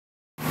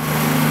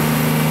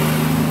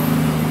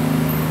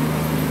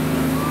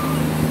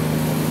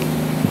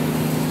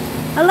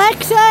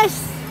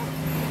Alexis!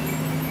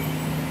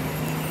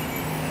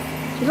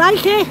 You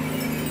like it?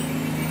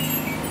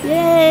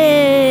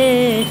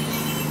 Yes!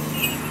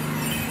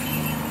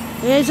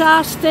 Here's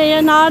our stay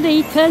and our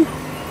eating.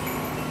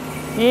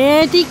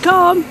 Here they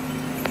come.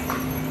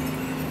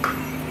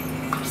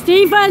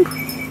 Stephen,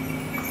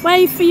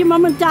 wait for your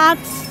mum and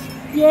dad's.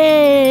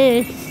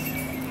 Yes!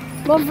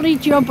 Lovely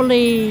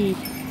jubbly.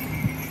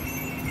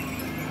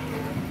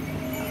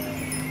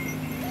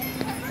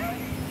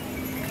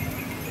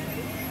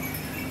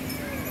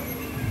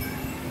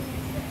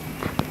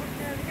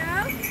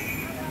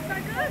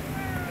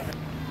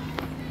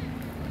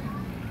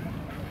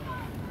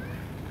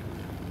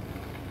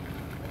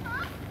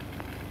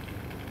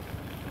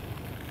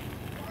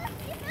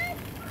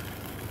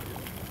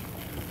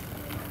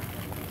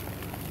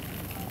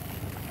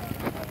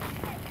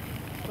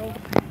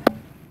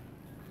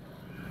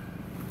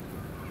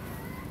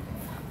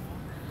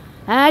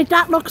 Hey,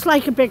 that looks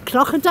like a big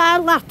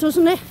crocodile, that,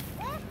 doesn't it?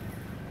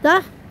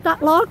 That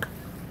log.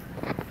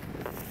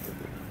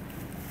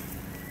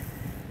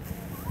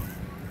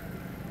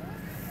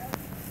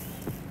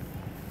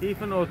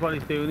 Ethan knows what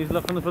he's doing, he's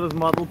looking for his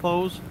model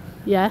pose.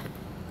 Yeah.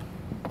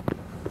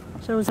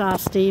 So is our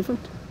Stephen.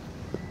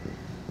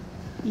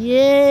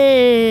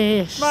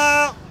 Yes!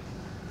 Smile!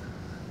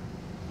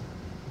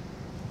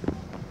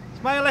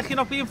 Smile like you're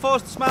not being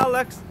forced to smile,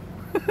 Lex.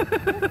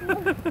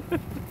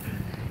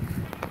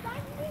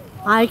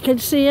 I can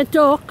see a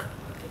duck.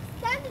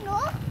 Standing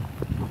up.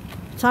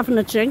 It's having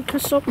a drink or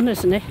something,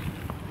 isn't it?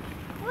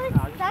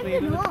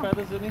 Standing up.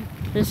 Feathers, isn't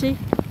he? Is he?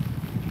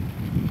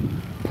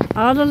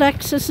 Our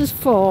Alexis is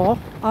 4,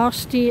 our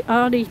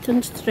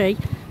Ethan's 3,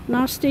 and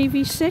our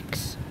Stevie's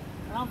 6.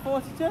 And I'm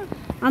 42.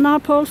 And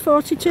our Paul's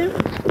 42.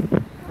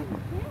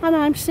 And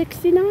I'm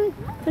 69,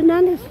 the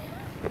nanny.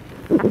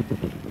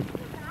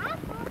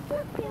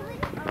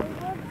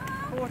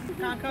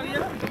 Can't carry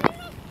you.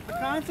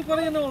 Can't you got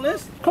in all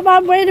this? Come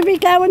on, where are we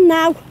going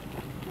now?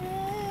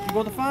 You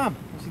go to the farm,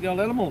 see the old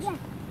animals.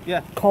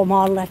 Yeah. Come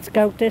on, let's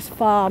go to this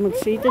farm and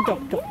see the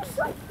ducks.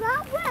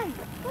 That way.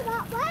 Go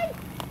that way.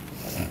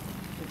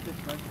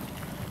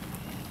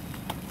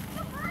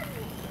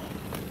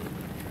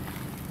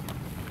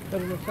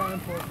 There's a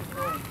signpost.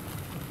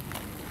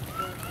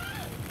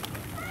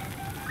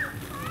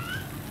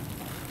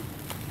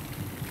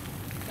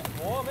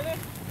 Warm, innit?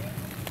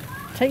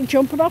 Take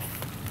jumping off.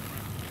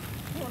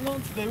 Got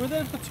nothing to do with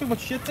it, it's got too much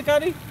shit to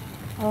carry.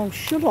 Oh,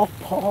 shut up,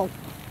 Paul.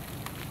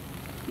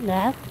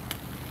 No.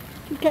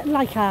 You're getting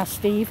like our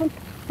Stephen,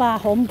 bar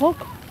humbug.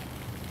 No,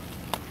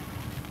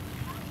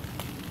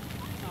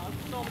 I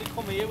just normally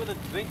come here with a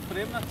drink for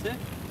him, that's it.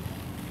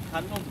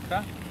 Can't on the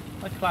crap.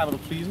 Like climbing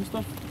up trees and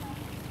stuff.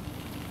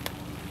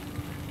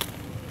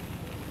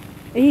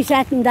 He's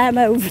heading them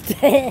over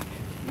there.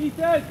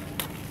 Ethan!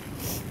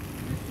 This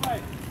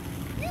way.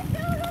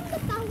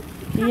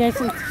 He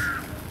isn't.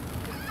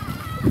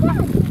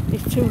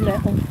 He's too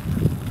little.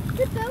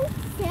 The boat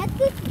said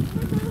that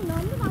we're going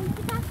on the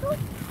mountain.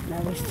 No,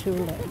 he's too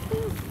little.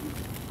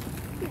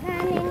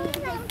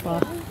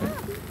 What?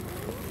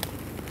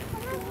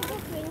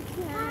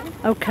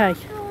 Okay.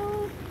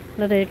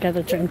 Let her get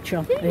a drink,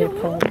 John. Here,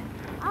 Paul.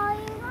 I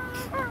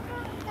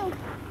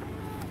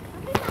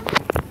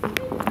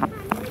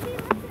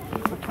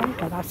can't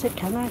get at it,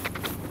 can I?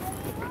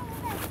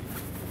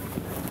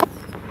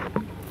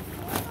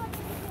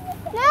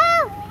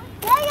 No!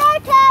 There you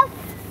go!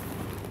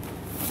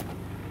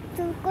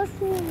 Don't go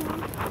soon.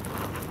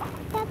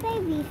 That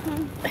baby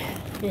can.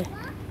 Yeah.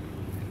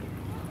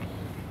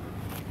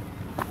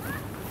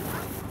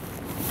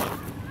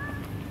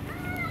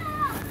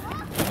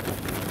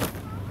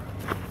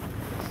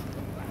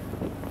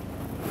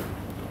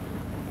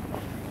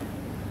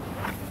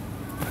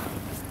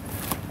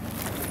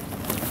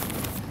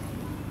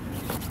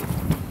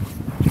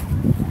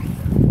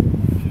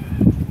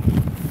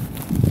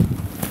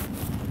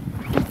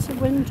 It's the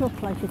wind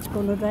up like it's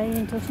going to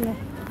rain, doesn't it?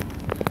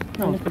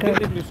 No, it's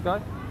completely blue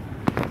sky.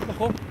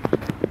 Look up.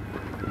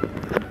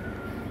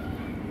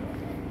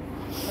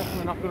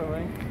 Definitely not going to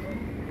rain.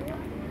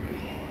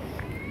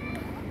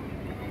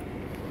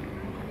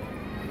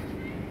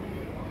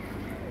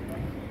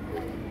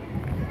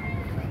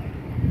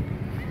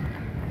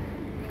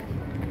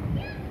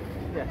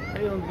 Yeah,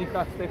 hey, underneath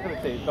that sticker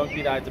it says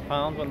donkey rides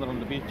 £1 when they're on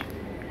the beach.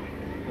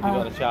 They've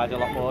got to charge a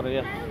lot more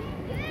here.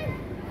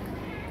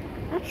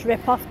 Let's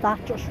rip off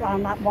that just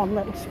round that one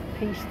little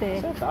piece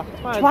there. That.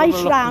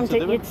 Twice round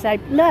it you'd say,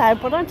 no,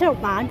 but I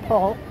don't mind,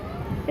 Paul.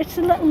 It's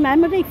a little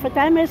memory for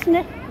them, isn't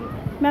it?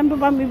 Remember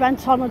when we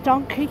went on a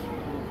donkey?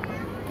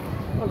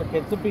 Well, the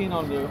kids have been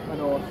on the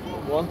horse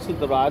once at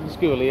the riding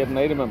school here and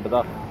they remember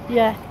that.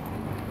 Yeah.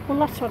 Well,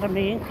 that's what I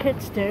mean,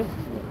 kids do.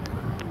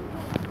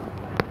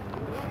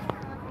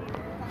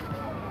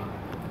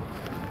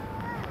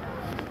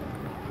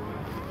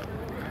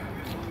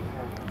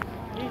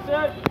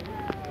 Ethan!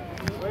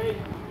 Wait.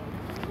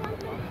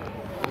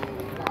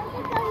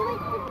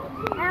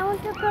 I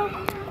want to go.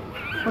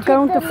 We're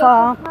going to the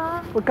farm.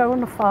 We're going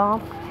to the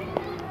farm.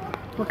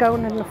 We're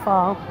going in the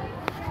farm.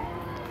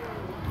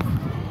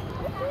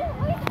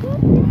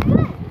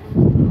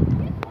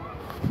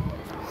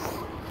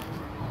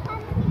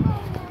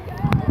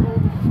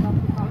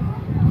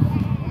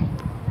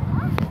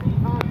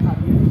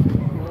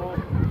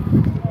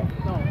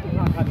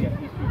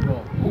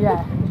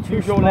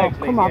 use your legs,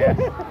 Come on. yeah.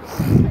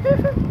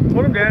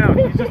 Put him down,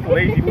 he's just a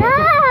lazy No!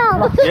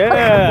 fucker.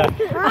 Yeah!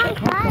 I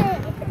got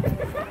it.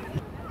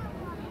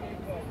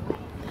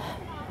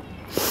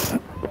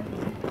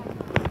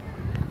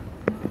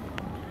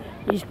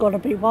 He's got to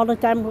be one of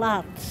them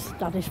lads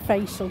that his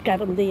face will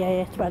get him the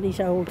hurt when he's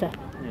older.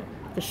 Yeah.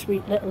 The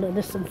sweet little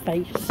innocent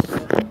face.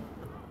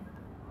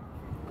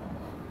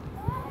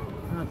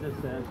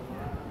 That's it.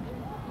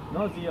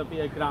 Lozzie will be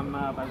a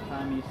grandma by the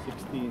time he's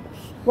 16.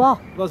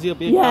 What? Lozzie will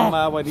be a Yeah.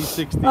 grandma when he's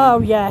 16. Oh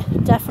yeah,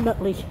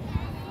 definitely.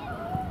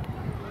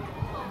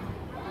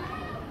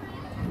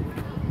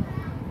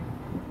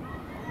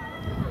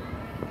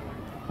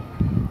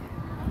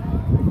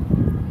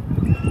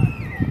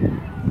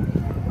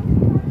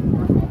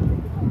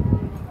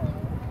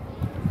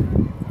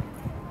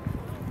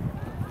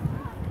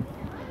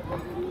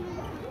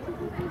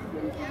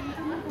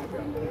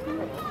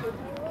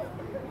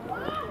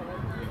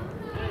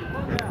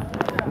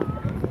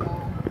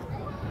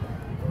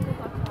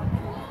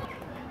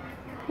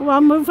 Come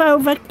on, move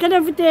over. Get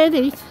over there,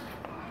 eat.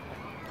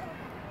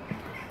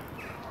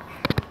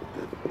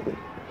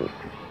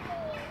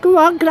 Go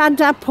on,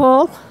 Grandad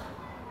Paul.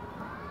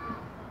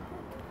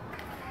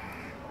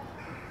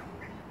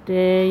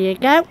 There you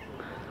go.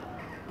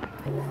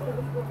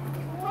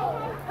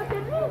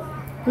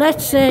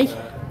 Let's see.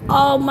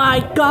 Oh my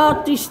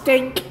God, they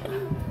stink.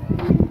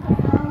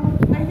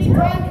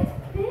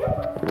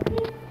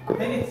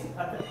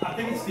 I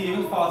think it's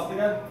Stephen's fast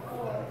again.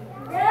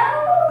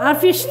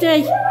 Have you,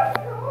 Steve?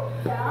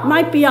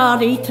 Might be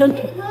hard eating.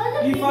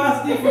 You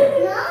fast,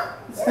 Stephen?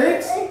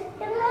 Sticks?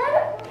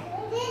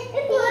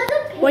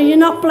 Well, you're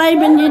not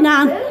blaming your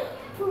nan.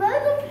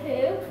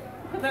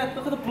 Look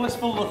at the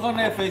blissful look on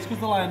their face because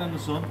they're lying in the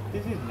sun.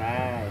 This is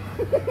nice.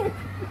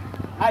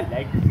 I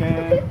like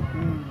it.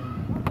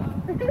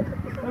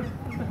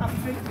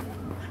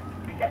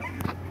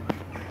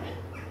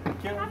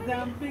 Kill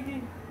them,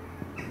 Biggie.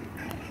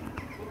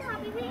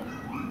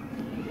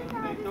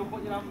 Don't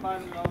put your hand by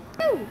the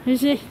nose.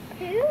 Is it?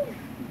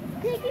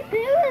 Piggy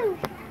poo.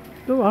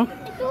 Go on.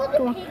 It's all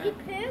Go on. the piggy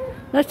poo.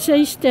 Let's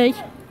say stay.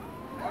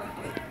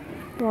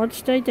 Go on,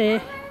 stay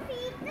there.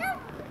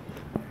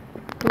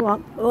 Go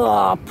on.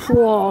 Oh,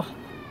 poor.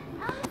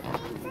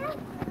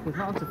 There's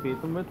nothing to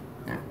feed them with.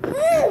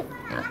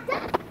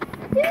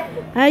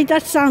 Hey,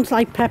 that sounds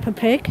like Peppa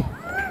Pig. Oh,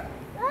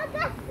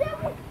 that's so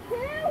cool.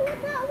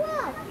 What's that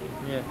one?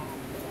 Yeah.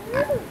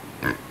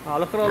 Oh,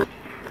 look at all.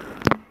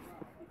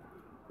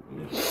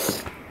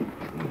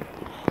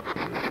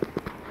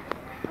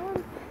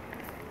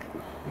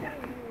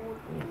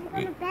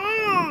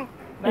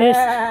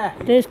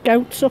 There's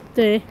goats up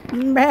there.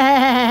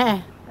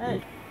 Meh.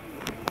 Hey.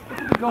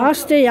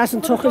 Rusty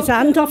hasn't took his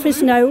hand off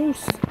his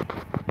nose.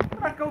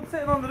 That goat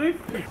sitting on the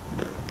roof.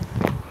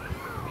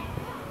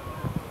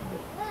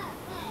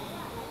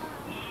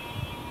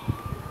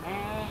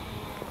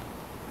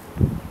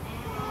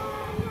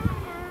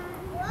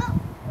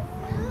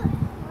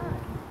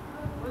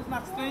 Isn't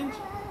that strange?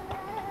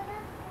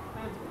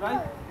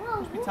 Right?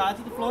 Must be tied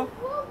to the floor.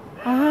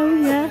 Oh,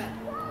 yeah.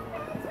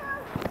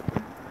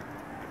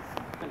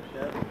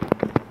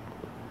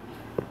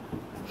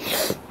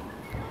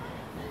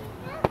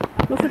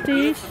 Look at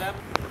these.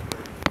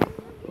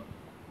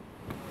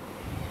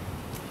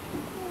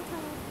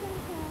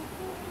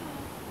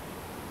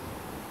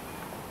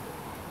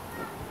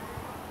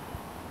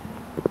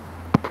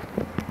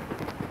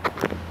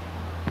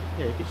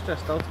 Yeah, you'd be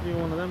stressed out to be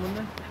one of them,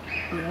 wouldn't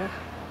you? Yeah.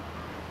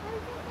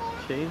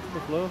 Chained to the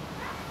floor.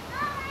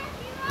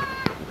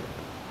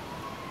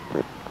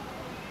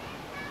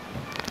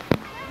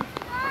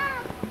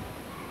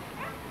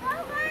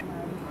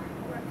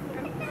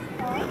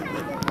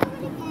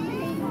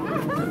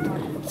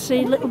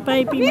 See little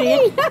baby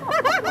me.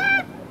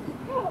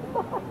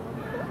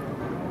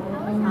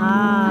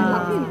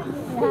 Ah.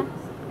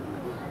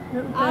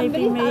 Little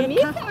baby me.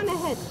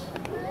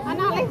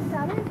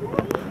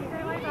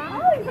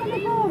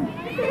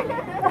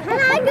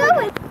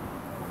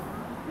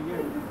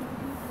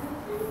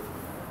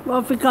 What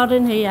have we got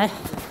in here?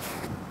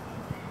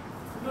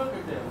 Look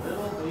at them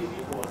little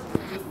baby horses.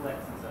 Just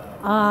Lexus out.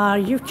 Ah,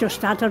 you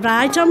just had a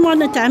ride on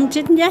one of them,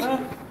 didn't you?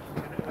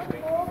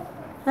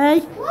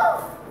 Hey,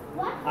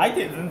 I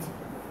didn't.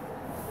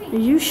 are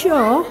you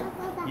sure?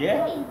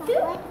 Yeah.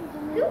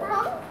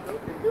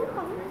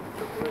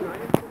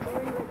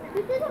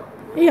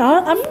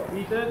 Yeah,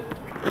 He did.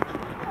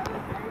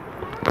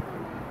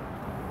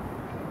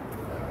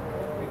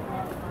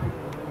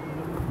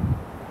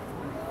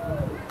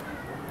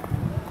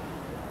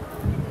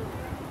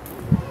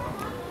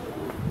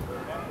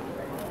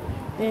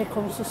 here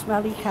comes the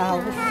smelly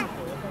cows. That's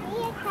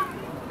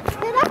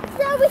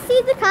how we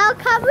see the cow.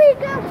 Can we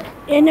go?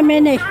 In a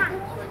minute.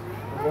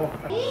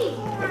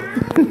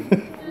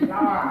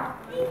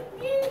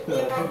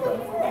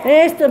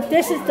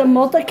 This is the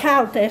mother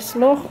cow, this,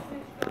 look.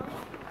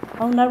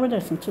 Oh no it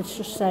isn't, it's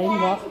just saying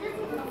what.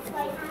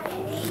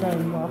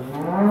 Saying what.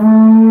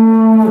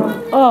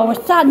 Oh,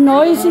 it's that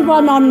noisy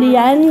one on the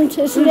end,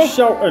 isn't Who's it?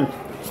 shouting?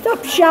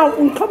 Stop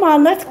shouting. Come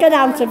on, let's get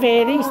out of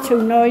here. He's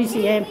too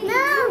noisy, him.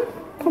 No.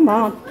 Come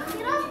on.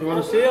 You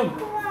want to see him?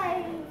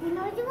 You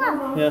know what you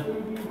want? Yeah.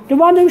 The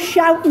one who's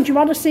shouting, do you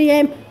want to see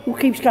him? Who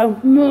keeps going,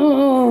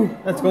 no.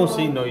 Let's go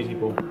see Noisy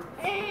Bum.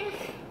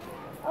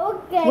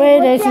 Okay.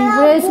 Where is he?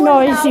 Where's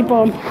Noisy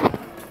Bum?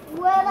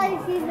 Where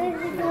I see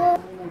Noisy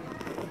Bum?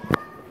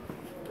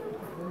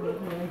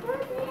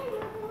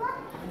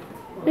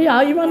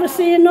 Yeah, you want to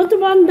see another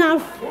one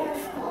now?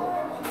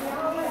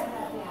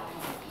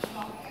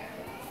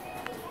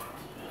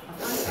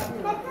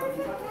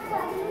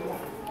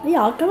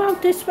 Yeah, I'll go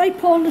out this way,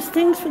 Paul. There's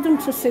things for them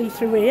to see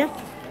through here.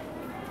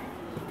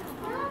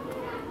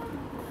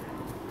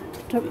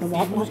 Don't know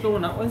what Who's one.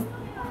 going that way?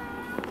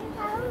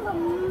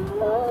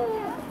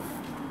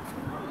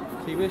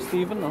 See where's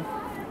Stephen now?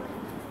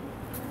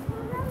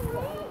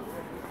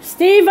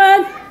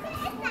 Stephen!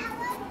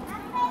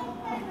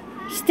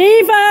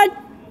 Stephen!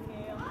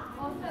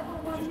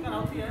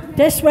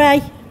 This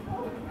way.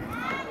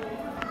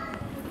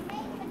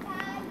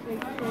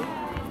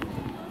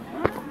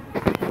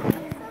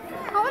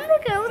 I want to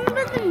go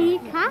under the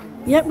meerkat.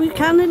 Yeah, we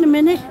can in a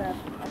minute.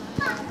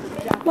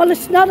 Well,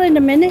 it's not in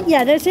a minute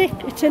yet, is it?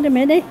 It's in a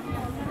minute.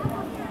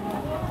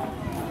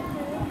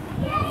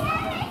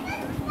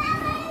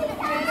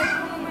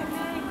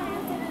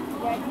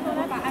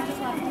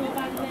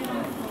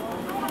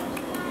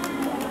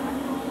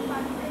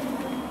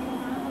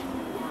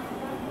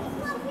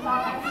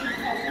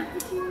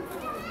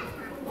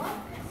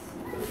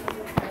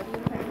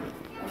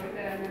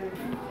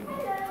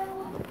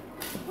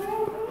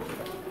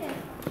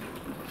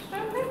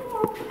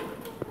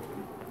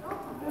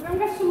 We're going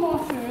to get some more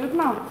food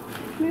now.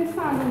 Let's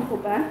find them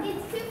up there.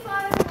 It's too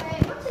far away.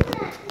 What's in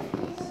that?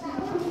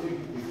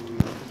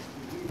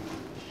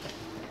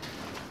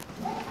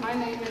 My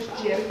name is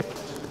Jim.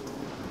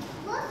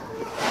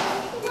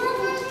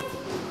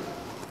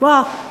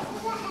 What?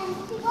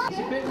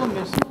 There's a bit one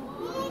missing.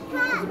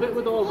 There's a bit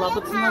with all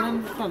rabbits and that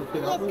in. Trying to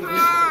pick up with it.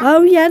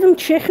 Oh, yeah, them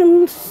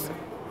chickens.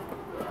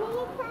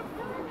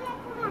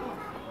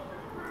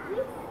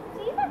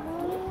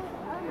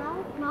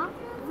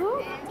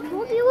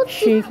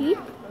 Sheep.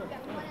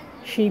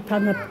 Sheep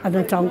and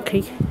a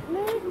donkey.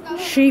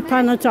 Sheep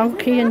and a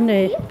donkey in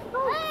there.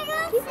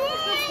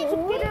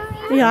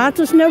 Yeah,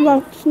 there's no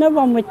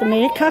one with the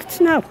meerkats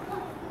now.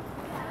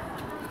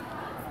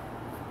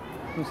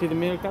 You see the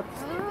meerkats?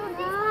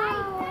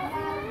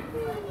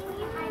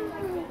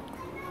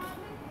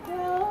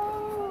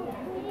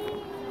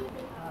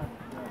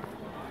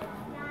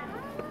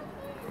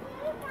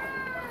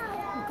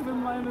 Look at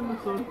him lying in the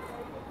sun.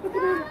 Look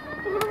at him.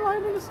 Look at him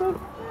lying in the sun.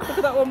 Look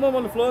at that one mum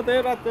on the floor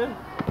there, right there.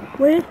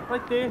 Where?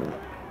 Right there.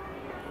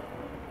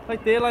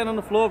 Right there, lying on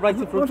the floor, right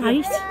in front of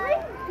you. Right.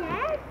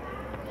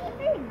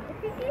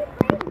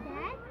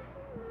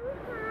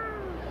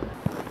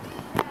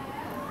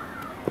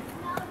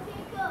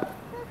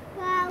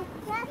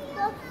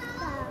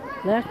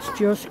 Let's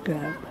just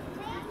go.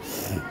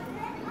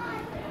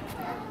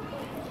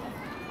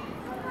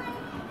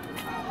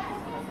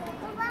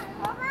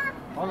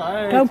 All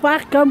right.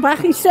 Go back.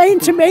 He's saying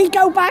to me,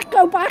 go back,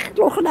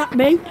 looking at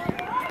me.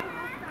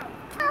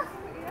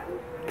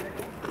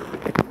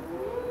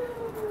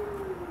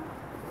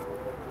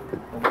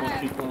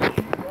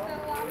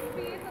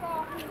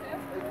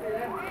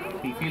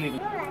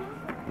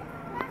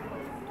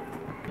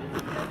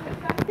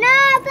 No,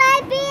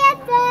 baby,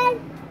 it's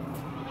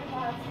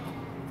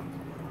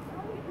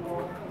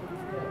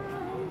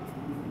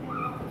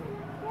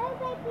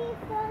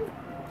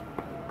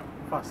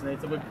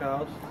Fascinated with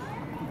cows.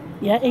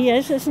 Yeah, he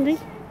is, isn't he?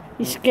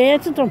 He's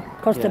scared of them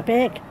because Yeah.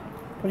 they're big,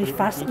 but he's You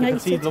can see he'd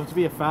fascinated. love to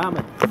be a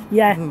farmer.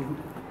 Yeah.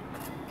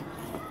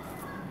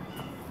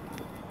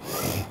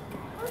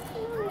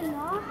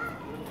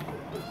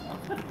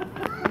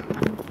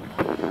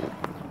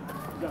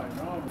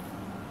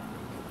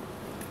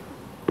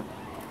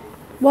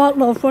 What,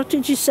 love? What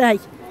did you say?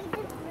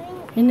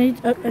 You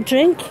need a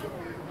drink?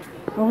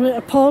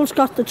 Oh, Paul's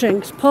got the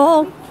drinks.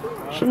 Paul,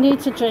 she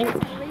needs a drink.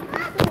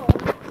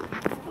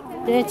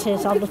 There it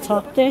is on the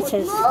top. There it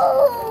is.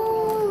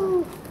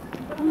 Oh.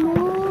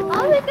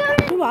 Are we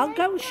going? Go on,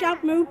 go and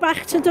shout moo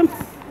back to them.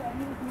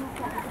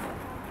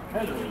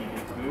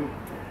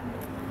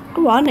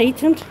 Go on,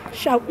 Ethan.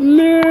 Shout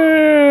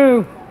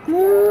moo.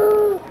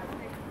 Moo.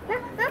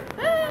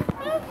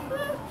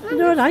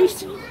 You all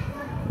right?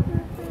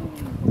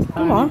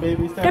 Come on.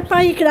 Get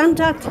by your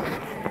granddad.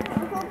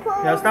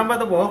 Yeah, stand by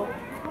the wall.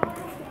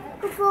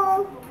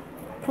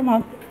 Come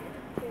on.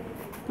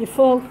 You're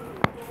full.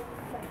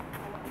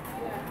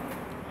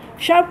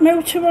 Shout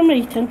moo to him,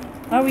 Ethan.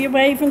 How are you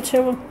waving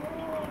to him?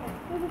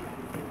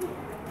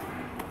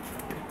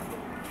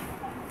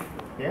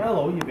 Yeah,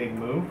 hello, you big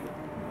moo.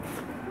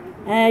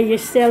 You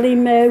silly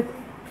moo.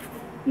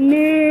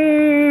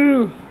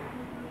 Moo.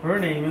 Her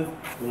name is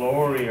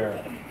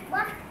Gloria.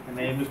 Her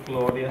name is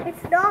Gloria.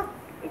 It's not.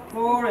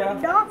 Gloria.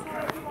 Not.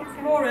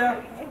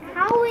 Gloria.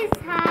 How is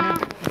her?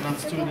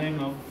 That's two names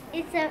now.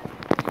 It's a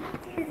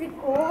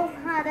girl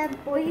had a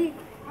boy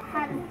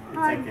It's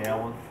a girl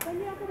one.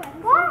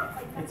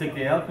 What? It's a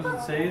girl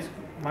because it says,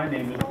 my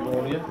name is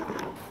Gloria.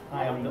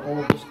 I am the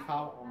oldest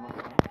cow on my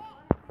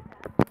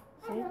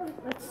farm.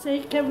 Let's see,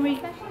 can we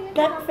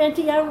get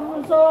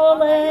videos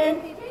all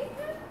in?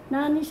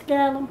 Nanny's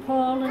girl and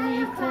Paul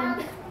and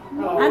Ethan.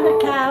 And the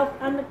cow,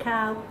 and the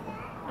cow.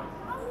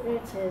 There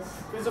it is.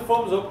 There's a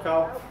thumbs up,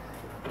 cow.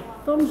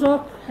 Thumbs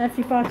up,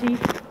 everybody.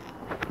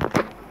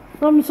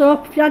 Thumbs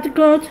up. You had a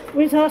good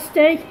with us,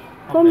 Steve.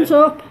 Thumbs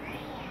up.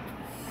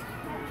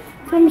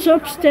 Thumbs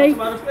up, Steve.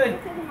 What's the matter,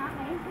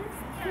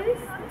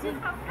 Steve?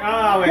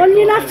 Ah, wait. Well,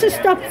 you'll have to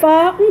stop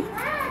farting.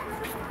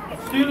 As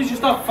soon as you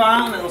stop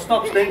farting, it'll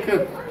stop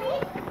stinking.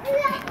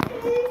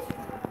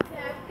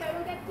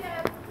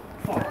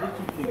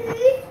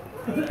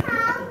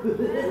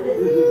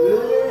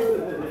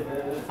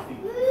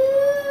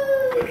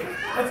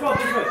 Let's go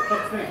this way.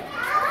 Stop stinking.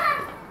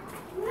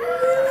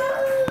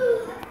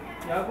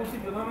 Yeah, go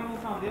sit down.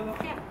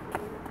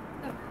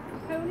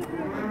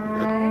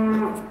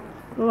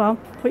 Go on,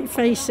 put your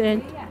face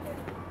in.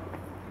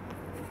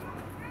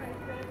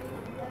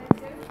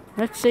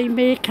 Let's see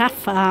Meerkat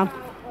Farm.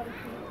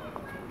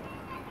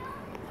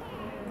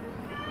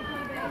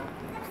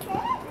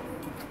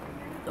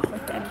 Look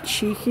at them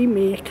cheeky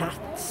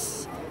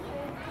meerkats.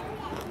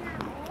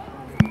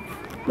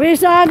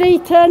 Where's our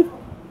Ethan?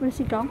 Where's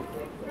he gone?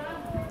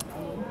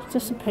 He's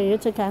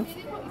disappeared again.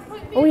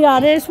 Oh yeah,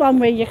 there's one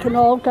where you can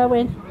all go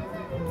in.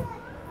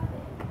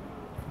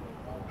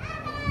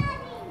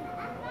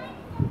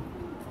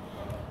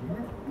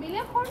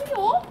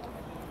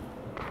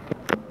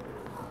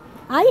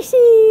 I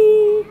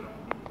see.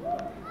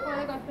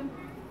 I got them.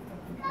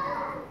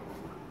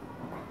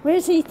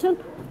 Where's Ethan?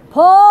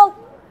 Paul!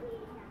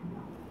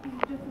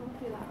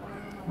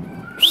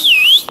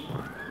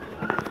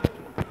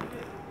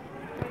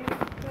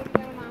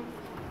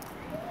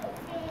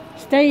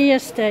 Stay here,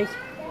 stay.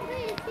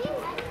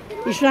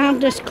 He's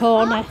round this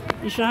corner.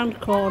 He's round the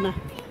corner.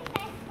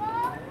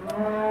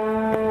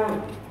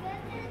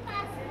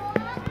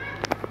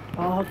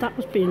 Oh, that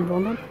was being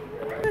running.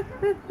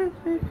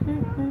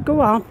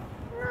 Go on.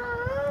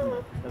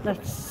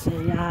 Let's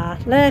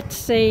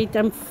see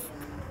them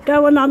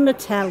going on the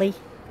telly.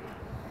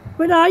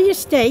 Where are you,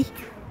 Steve?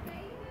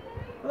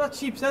 Well, that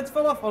sheep's head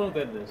fell off on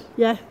did this.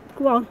 Yeah,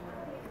 go on.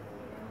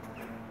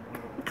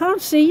 I can't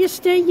see you,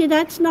 Steve. Your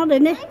head's not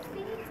in it.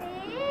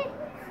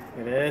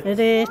 It is. It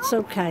is, it's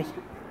okay.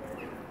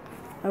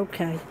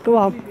 Okay, go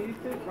on.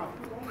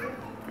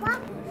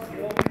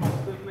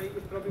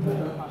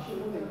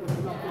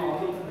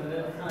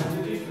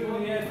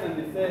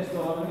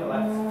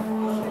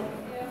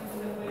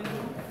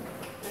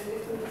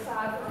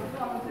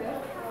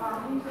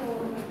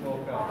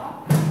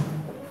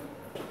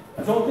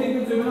 I don't think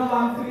we're doing a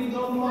lamp feed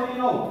on more, you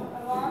know.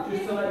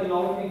 Just to let you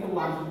know, I think the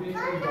lamp feed is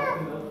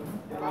dropping them.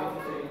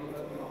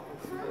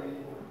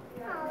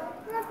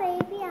 The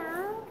baby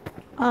owl.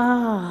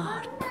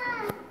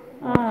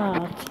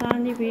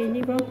 Tiny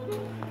weeny one.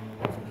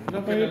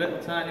 Look at a little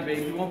tiny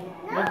baby one.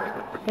 Look.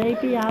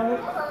 Baby owl.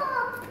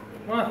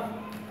 What?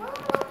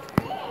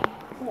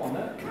 Come on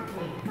then.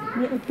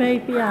 Little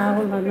baby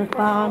owl and a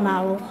barn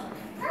owl.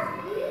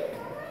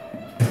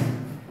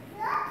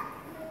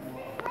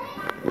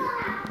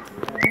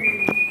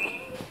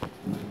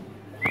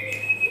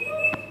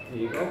 There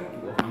you go.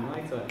 Walking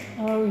lighter.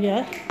 Oh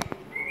yeah.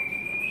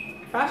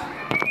 Fast.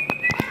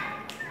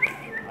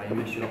 You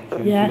missed your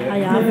opportunity. Yeah, I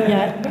am,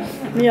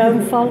 yeah. My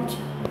own fault.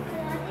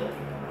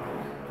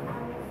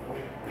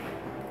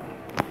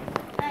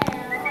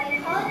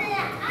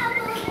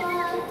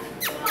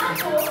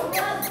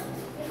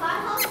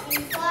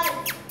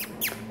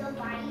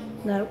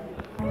 No.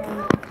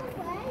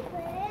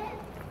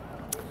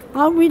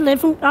 Are we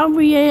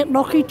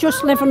lucky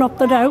just living up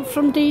the road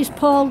from these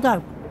Paul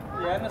though?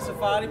 Yeah, and the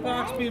safari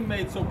park's being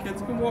made so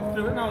kids can walk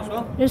through it now as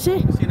well. Is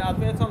it? I've seen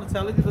adverts on the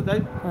telly the other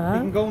day. Ah.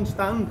 You can go and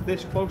stand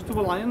this close to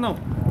a lion now.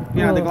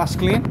 Behind the glass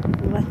screen.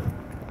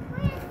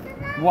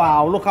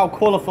 Wow, look how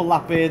colourful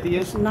that birdie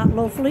is. Isn't that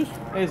lovely?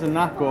 Isn't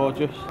that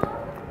gorgeous?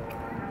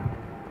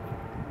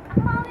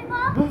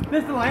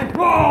 There's the lion.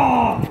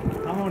 Oh!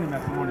 I'm only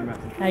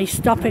messing. Hey,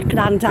 stop it,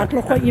 Grandad.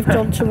 Look what you've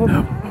done to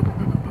him.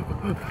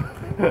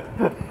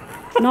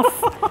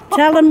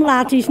 Tell him,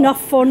 lad, he's not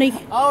funny.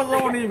 I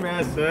was only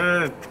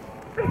messing.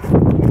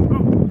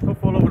 Don't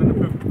fall over in the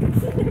poop.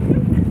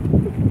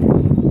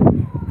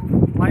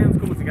 Lion's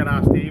coming to get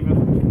our Stephen.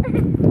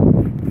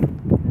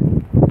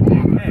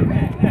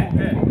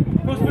 Hey.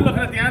 Must be looking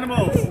at the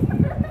animals.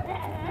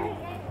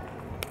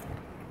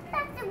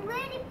 That's a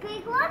really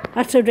big one.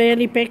 That's a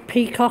really big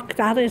peacock,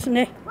 that, isn't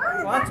it?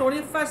 Well, that's only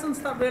a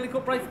pheasant, that really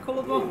good bright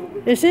coloured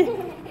one. Is it?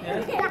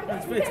 Yeah,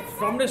 it's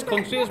from this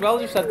country as well,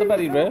 you said they're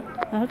very rare.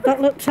 That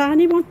little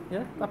tiny one?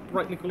 Yeah, that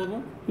brightly coloured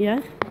one.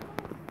 Yeah.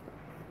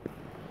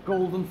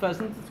 Golden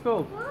pheasant, it's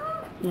called.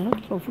 Yeah,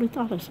 it's lovely,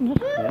 that, isn't it?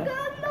 We're going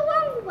the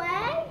wrong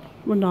way.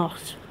 We're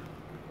not.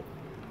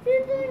 Do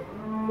the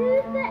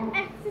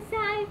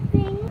exercise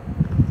thing.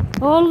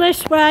 All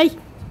this way.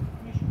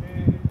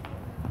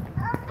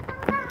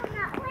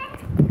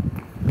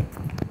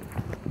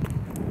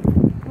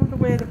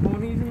 where the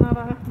bunnies and that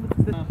are.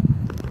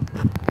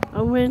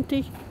 Oh, weren't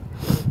they?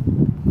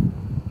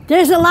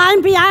 There's a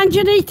line behind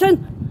you,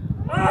 Ethan.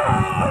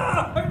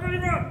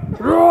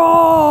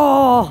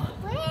 Roar!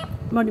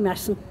 I'm only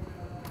messing.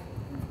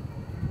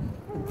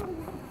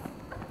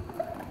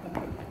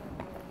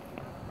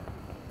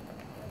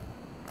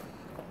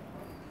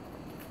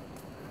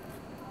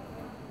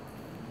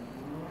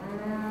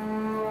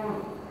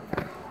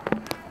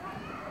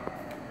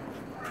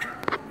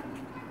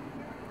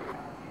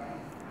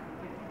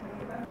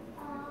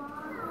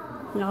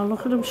 Now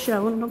look at them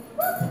showing them.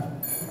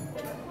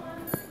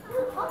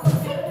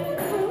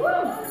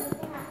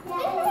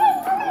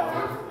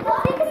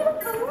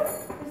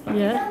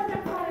 Yeah.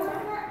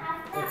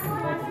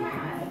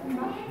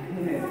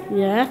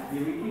 Yeah.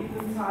 You keep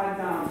them tied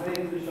down there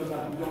so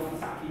that we don't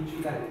attack each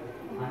other.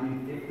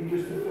 And if they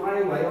just fly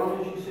away on,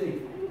 as you see,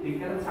 they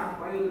get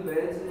attacked by other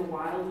birds in the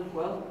wild as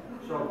well.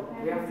 So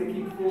we have to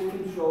keep full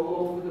control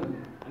over them.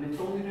 And it's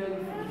only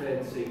really for the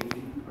bird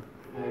safety.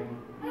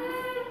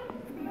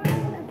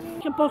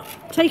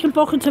 Take a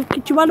bucket of,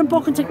 do you want a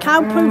bucket of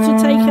cow poo to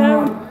take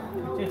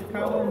home? Take a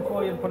cow home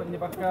for you and put it in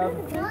your back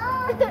garden.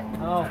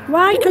 Oh.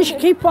 Why? Because you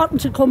keep wanting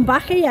to come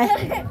back here.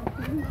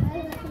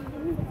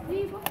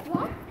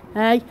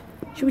 Hey,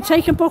 should we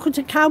take a bucket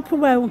of cow poo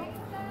home?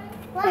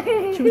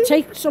 Should we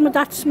take some of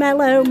that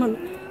smell home?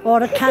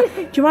 Or a cow?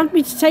 Do you want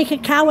me to take a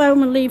cow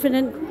home and leave it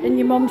in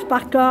your mum's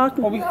back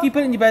garden? Or we can keep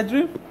it in your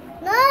bedroom.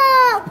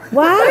 No!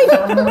 Why?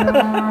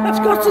 It's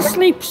got to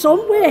sleep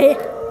somewhere.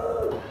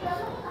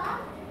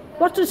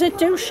 What does it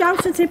do?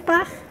 Shout at it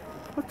back?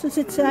 What does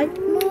it say?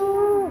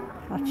 No!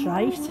 That's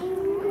right.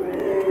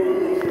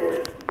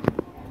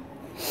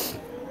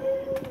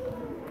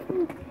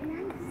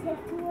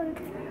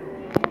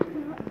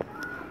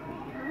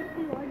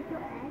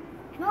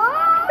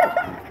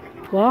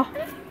 What?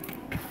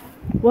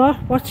 What?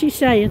 What's he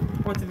saying?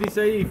 What did he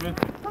say, Ethan?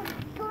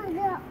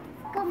 No!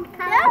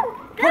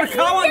 Put a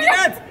cow on your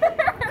head!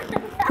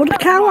 Put a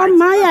cow on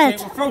my head.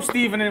 We'll throw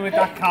Stephen in with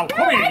that cow.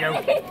 Come here, you.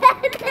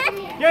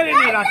 Get in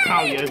here, that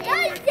cow, you. I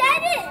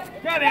said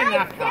it! Get in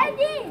that cow. I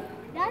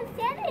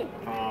said it!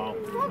 Oh.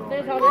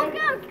 Look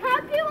out,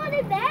 can't be on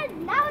the bed.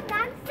 Now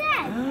Dan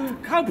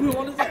said. Cow poo,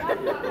 what is it? Dan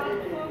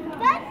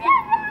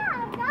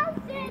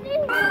said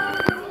it.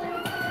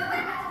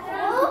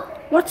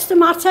 What's the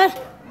matter?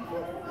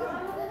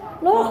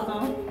 Look.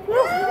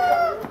 Look.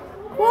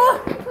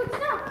 What?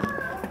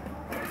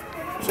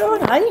 It's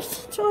alright.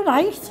 It's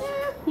alright.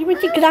 You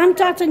with your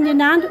granddad and your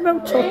nan, it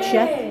won't touch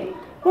you.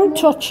 Won't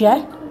touch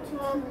you.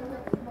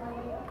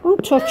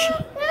 Won't touch you.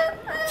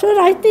 It's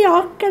alright, they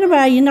are. Get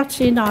away. You're not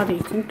seeing our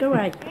eating. Go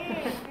away.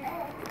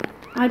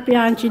 Hide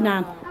behind your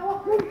nan.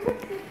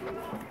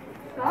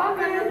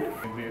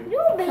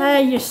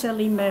 Hey, you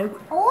silly moo.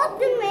 All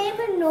the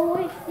neighbor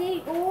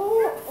noisy.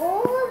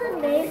 All the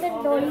neighbor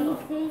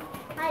noisy.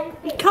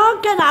 You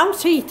can't get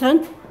out,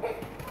 Ethan.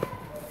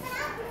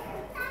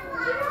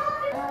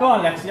 Go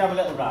on, Lexi, have a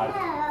little ride.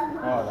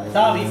 Alright.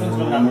 Tell Ethan's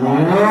going to have a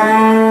ride.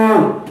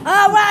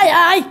 Oh,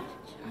 aye.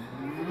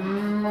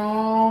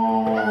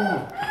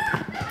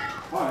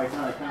 Alright,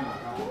 come on.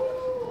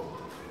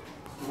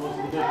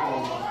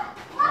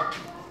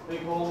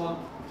 Big ball, man.